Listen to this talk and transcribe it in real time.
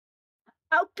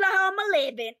Oklahoma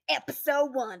Living,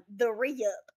 Episode 1, The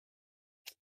Re-Up.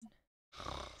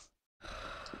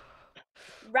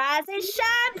 Rise and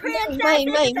shine, princess, it's a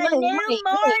new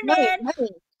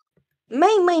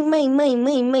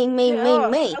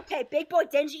morning. Okay, big boy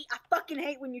Denji, I fucking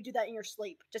hate when you do that in your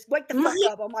sleep. Just wake the fuck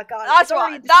up, oh my god. That's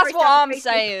what I'm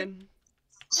saying.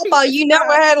 Well, you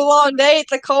never had a long day at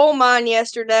the coal mine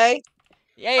yesterday.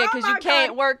 Yeah, because you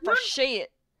can't work for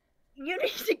shit. You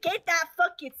need to get that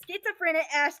fucking schizophrenic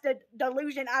ass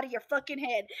delusion out of your fucking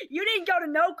head. You didn't go to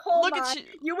no coal mine.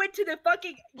 You went to the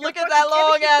fucking. Look at that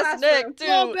long ass neck, dude.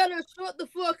 You better shut the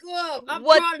fuck up. I'm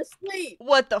trying to sleep.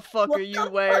 What the fuck are you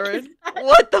wearing?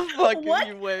 What the fuck are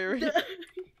you wearing?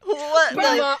 What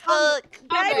the fuck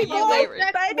are you wearing?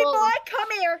 Baby boy,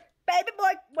 come here. Baby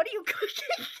boy, what are you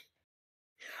cooking?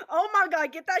 Oh my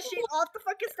god, get that shit off the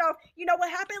fucking stove. You know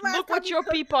what happened last time? Look what your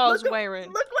peepaw's wearing.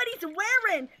 Look what he's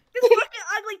wearing. This fucking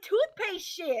ugly toothpaste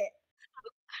shit.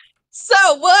 So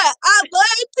what? I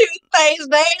love toothpaste,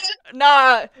 man.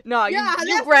 Nah,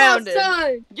 you grounded.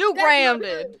 You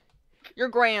grounded. You're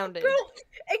grounded. Bro,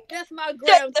 that's my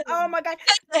ground. Oh my god.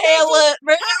 Shut the hell up,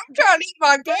 man. I'm trying to eat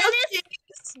my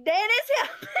Dennis, how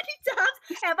many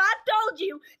times have I told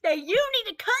you that you need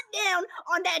to cut down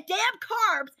on that damn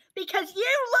carbs because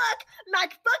you look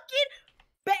like fucking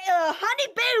Honey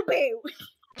Boo Boo.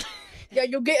 Yeah,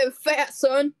 you're getting fat,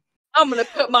 son. I'm gonna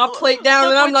put my plate down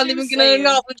and I'm not even gonna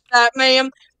acknowledge that,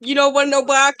 ma'am. You don't want to know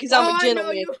why? Because I'm a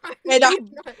gentleman. And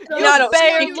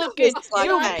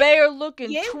you bear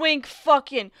looking twink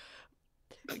fucking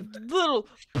little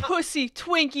pussy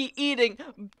Twinkie eating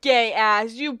gay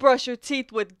ass. You brush your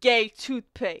teeth with gay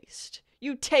toothpaste.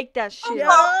 You take that shit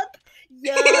off.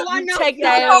 You take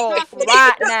that off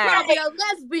right now. You're a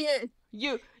lesbian.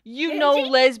 You know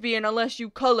lesbian unless you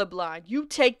colorblind. You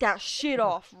take that shit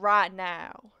off right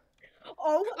now.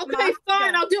 Oh, okay,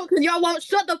 fine, I'll do it because y'all won't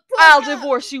shut the fuck I'll up.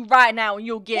 divorce you right now and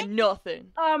you'll get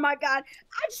nothing. Oh my god,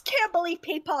 I just can't believe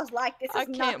Peepaw's like this. I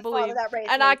can't believe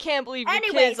your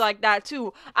kids like that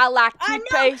too. I like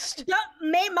toothpaste.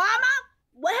 Me, mama,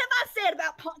 what have I said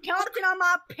about commenting on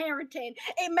my parenting?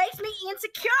 It makes me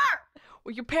insecure.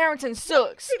 Well, your parenting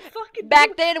sucks.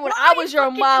 Back then, when I was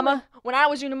your mama,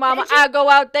 I'd go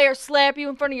out there slap you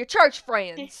in front of your church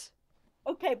friends.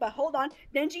 Okay, but hold on.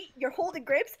 Denji, you're holding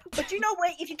grapes, but you know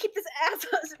what? If you keep this ass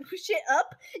shit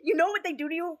up, you know what they do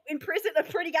to you in prison? A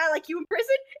pretty guy like you in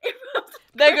prison?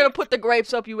 They're gonna put the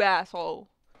grapes up you asshole.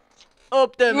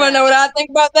 Up them. You wanna know what I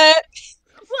think about that?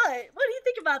 What? What do you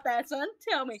think about that, son?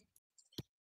 Tell me.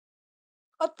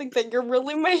 I think that you're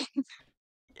really mean.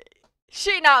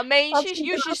 She not mean.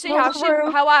 You should see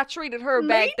how I treated her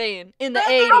back then in the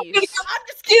 80s.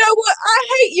 You know what? I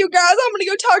hate you guys. I'm gonna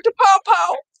go talk to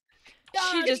Pawpaw.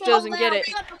 She just doesn't get it.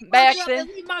 Back then.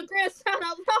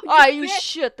 Alright, you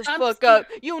shut the fuck up.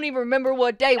 You don't even remember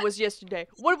what day was yesterday.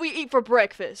 What did we eat for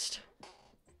breakfast?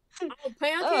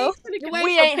 Pancakes?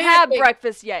 We ain't had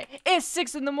breakfast yet. It's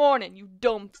 6 in the morning, you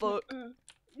dumb fuck.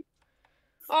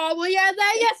 Oh, we had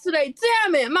that yesterday.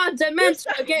 Damn it, my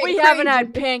dementia getting We haven't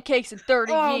had pancakes in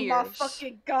 30 years. Oh my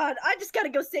fucking god. I just gotta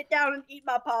go sit down and eat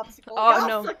my popsicle. Oh,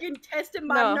 Y'all fucking testing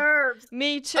my nerves.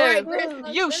 Me too. Right,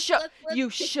 you shut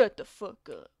the fuck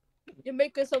up. You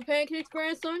making some pancakes,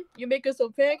 grandson? You making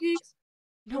some pancakes?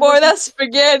 Boy, that's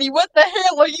spaghetti. What the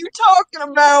hell are you talking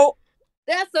about?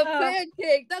 That's a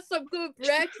pancake. That's some good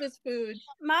breakfast food.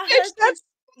 My husband,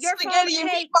 your spaghetti and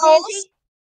meatballs.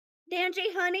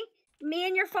 Denji, honey. Me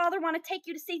and your father want to take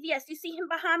you to CVS. You see him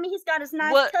behind me? He's got his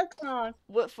nice tux on.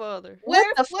 What father?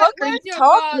 What the fuck are you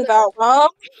talking about, Mom?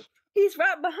 He's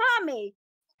right behind me.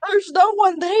 There's no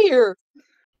one there.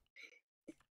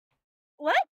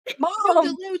 What? Mom. You're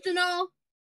delusional.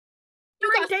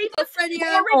 Aaron Davis,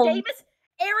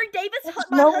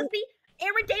 my hubby.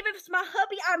 Aaron Davis, my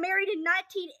hubby. I married in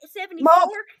 1974. Mom,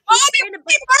 you burned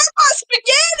my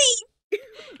spaghetti.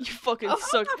 You fucking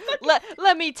suck.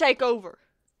 Let me take over.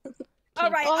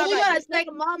 Alright, you gotta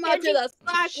take Mama to the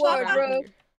psych ward, bro.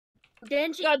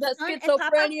 Denji, got that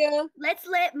schizophrenia. Let's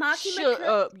let Maki Shut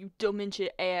up, you dementia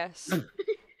ass.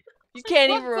 You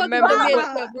can't even remember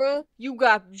what, bro. You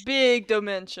got big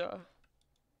dementia.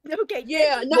 Okay,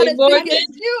 yeah, not as big as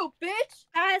you, bitch.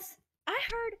 Guys, I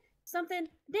heard something.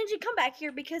 Denji, come back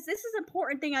here because this is an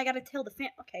important thing I gotta tell the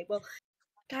Okay, well,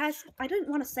 guys, I didn't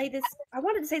want to say this. I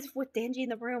wanted to say this with Denji in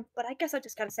the room, but I guess I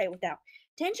just gotta say it without.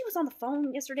 Denji was on the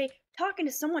phone yesterday talking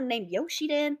to someone named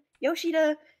Yoshida,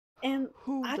 and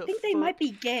I think they might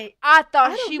be gay. I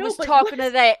thought she was talking to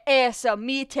that ass of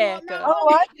Mitaka.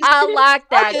 I like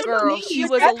that girl. She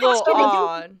was a little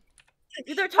odd.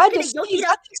 They're I talking to just sneezed. Yoshida.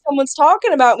 I think someone's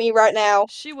talking about me right now.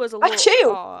 She was a I little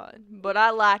chill. odd, but I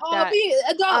like Oh, that.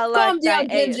 calm down, that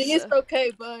Genji. Asa. It's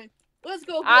okay, bud. Let's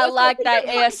go. I let's go like get that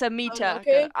that money, Asamita.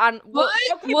 okay? What?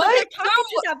 Okay, What? but they're talking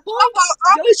to that boy.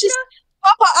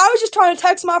 Papa, I was just trying to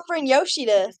text my friend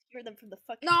Yoshida. Just hear them from the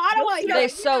fucking. No, I don't want to hear They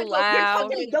that. so You're not You're loud.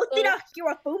 talking to Yoshida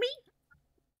Hirofumi?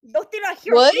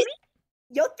 Yoshida What? Hirofumi?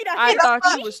 Yoshida I Hirofumi?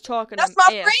 thought you was talking That's to my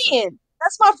Asa. friend.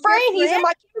 That's my friend. He's in friend?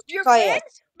 my chemistry Your class. friend?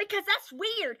 Because that's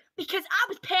weird. Because I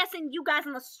was passing you guys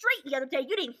on the street the other day.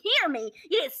 You didn't hear me.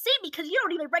 You didn't see me because you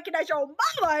don't even recognize your own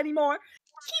mama anymore.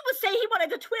 He was saying he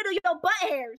wanted to twiddle your butt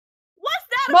hairs. What's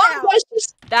that Mom, about?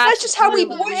 that's just how we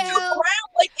really boys weird. joke around.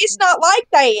 Like, it's not like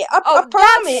that. I Oh, that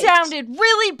promise. sounded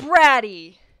really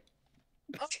bratty.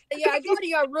 Yeah, I go to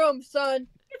your room, son.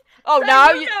 Oh, So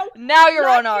now you know, now you're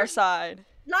like on our your- side.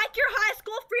 Like your high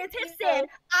school friends have said,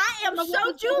 I am so What's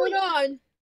going Julia. on?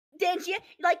 Denji,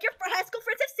 like your high school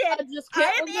friends have I said, just I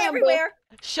can't am remember. everywhere.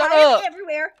 Shut I up. am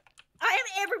everywhere. I am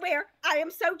everywhere. I am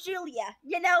so Julia.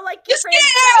 You know, like your Just friends get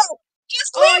say. out.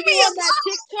 Just Oh, leave me you on alone. that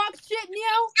TikTok shit,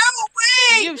 Neo? Go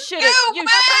away. You should have.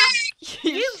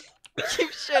 You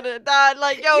should have died.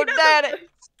 Like, yo, You know daddy.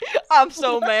 I'm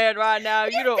so mad right now.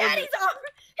 You His don't. daddy's on.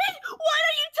 What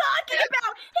are you talking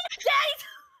about? His daddy's.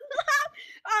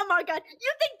 Oh my god.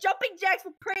 You think jumping jacks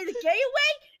will pray the gay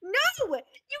away? No!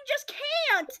 You just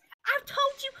can't! I've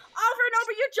told you over and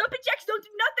over your jumping jacks don't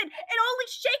do nothing. It only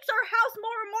shakes our house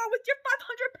more and more with your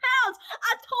 500 pounds.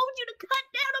 I've told you to cut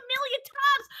down a million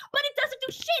times, but it doesn't do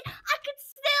shit. I can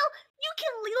still. You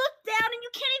can look down and you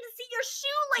can't even see your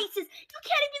shoelaces. You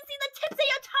can't even see the tips of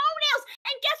your toenails.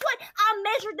 And guess what? I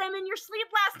measured them in your sleep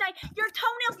last night. Your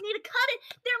toenails need to cut it.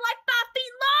 They're like 5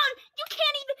 feet long. You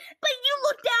can't even. But you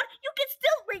look down. You can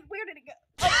still. Wait, where did it go?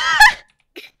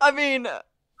 I mean,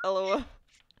 LOL.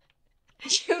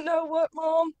 You know what,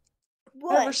 Mom?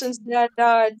 What? Ever since Dad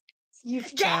died,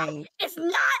 you've Dad changed. is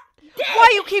not dead. Why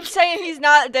you keep saying he's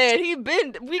not dead?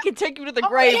 We can take you to the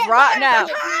grave yeah, right but now.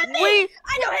 behind me. We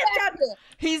I don't have time.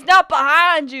 He's not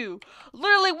behind you.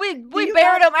 Literally, we you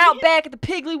buried guys him out back at the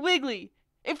Piggly Wiggly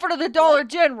in front of the Dollar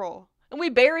General, and we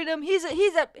buried him. He's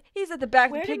at the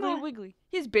back Where of the did Piggly my- Wiggly.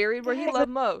 He's buried where he Guys-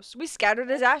 loved most. We scattered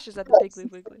his ashes at the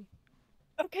Piggly Wiggly.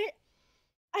 Okay,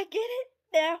 I get it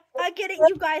now. I get it,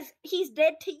 you guys. He's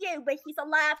dead to you, but he's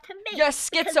alive to me. You're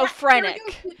schizophrenic.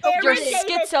 Aaron You're Davis-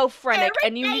 schizophrenic, Aaron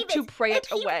and you need to Davis, pray it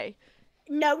if he- away.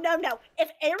 No.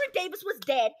 If Aaron Davis was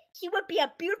dead, he would be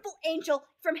a beautiful angel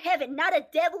from heaven, not a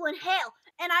devil in hell.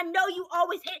 And I know you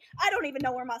always hate. I don't even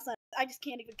know where my son is. I just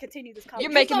can't even continue this You're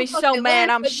conversation. making me so fucking mad.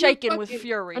 laugh, I'm but you shaking with fucking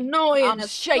fury. Annoying. I'm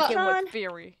as shaking fuck. with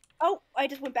fury. Oh, I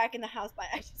just went back in the house by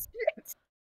accident.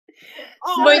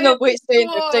 Oh, Wait, no, man, wait, stay in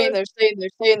there, God. stay in there, stay in there,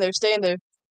 stay in there, stay in there.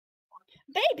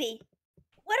 Baby,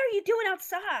 what are you doing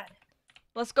outside?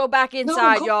 Let's go back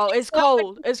inside, go y'all. It's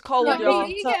cold. It's cold, No, y'all.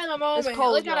 he get in a moment. It's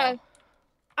cold, Look at y'all. him.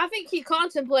 I think he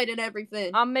contemplated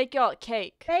everything. I'll make y'all a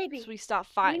cake. Baby, So we stop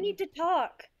We fighting. need to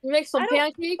talk. You make some I don't-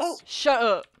 pancakes. oh. Shut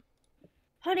up.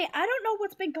 Honey, I don't know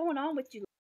what's been going on with you.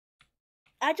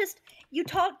 You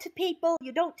talk to people,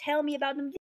 you don't tell me about them,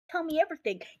 you tell me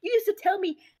everything. You used to tell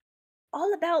me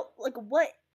all about, like, what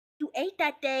you ate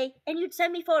that day, and you'd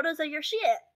send me photos of your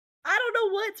shit. I don't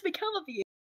know what's become of you.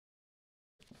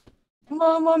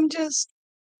 Mom,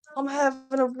 I'm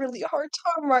having a really hard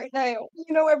time right now. You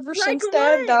know, ever since what?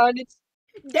 Dad died, and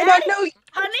I Daddy, know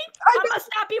honey, I I'm gonna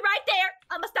stop you right there.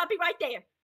 I'm gonna stop you right there.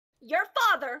 Your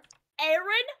father,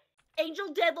 Aaron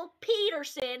Angel Devil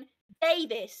Peterson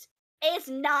Davis, is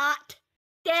not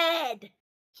dead.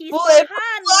 He's Well, if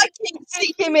behind I me. can't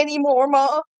see him anymore,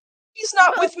 Ma. He's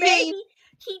not Well, with me. maybe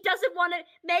he doesn't want to.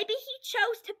 Maybe he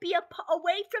chose to be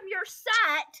away from your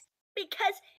sight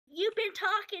because you've been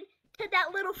talking to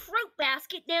that little fruit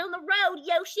basket down the road,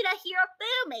 Yoshida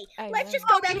Hirofumi. Hey, Let's man. just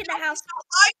go back in the house. He's not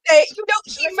like that. You know,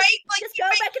 he Let's made like Just he go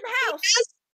made back in the house.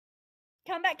 this.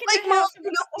 Come back in Like, the Mom, house. you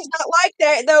know, he's not like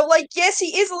that though. Like, yes,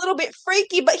 he is a little bit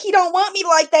freaky, but he don't want me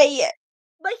like that yet.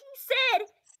 But he said,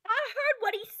 I heard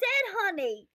what he said,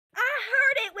 honey. I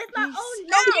heard it with my He's- own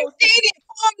No, you nose. didn't,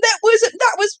 Mom.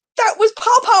 That was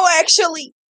Pawpaw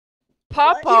actually.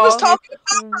 Papa. He was talking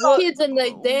to What? Kids in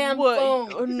the damn what?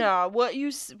 phone. Nah, what you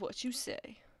say? What He did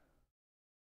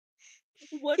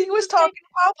was you say? talking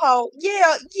to Pawpaw.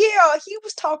 Yeah, he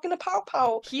was talking to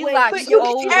Pawpaw. He Wait, likes but you can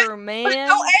older ask- But man.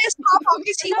 don't ask Pawpaw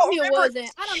because he No, won't he remember.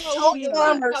 wasn't. I don't know Short who you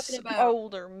termers. are talking about.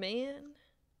 Older man.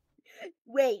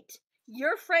 Wait,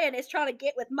 your friend is trying to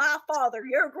get with my father,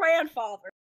 your grandfather.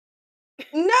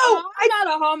 No, I'm not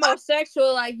a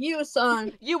homosexual like you,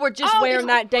 son. You were just wearing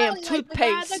that damn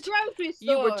toothpaste.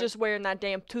 You were just wearing that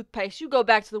damn toothpaste. You go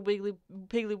back to the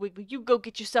Piggly Wiggly. You go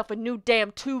get yourself a new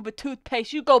damn tube of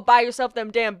toothpaste. You go buy yourself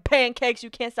them damn pancakes you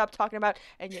can't stop talking about,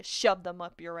 and you shove them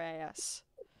up your ass.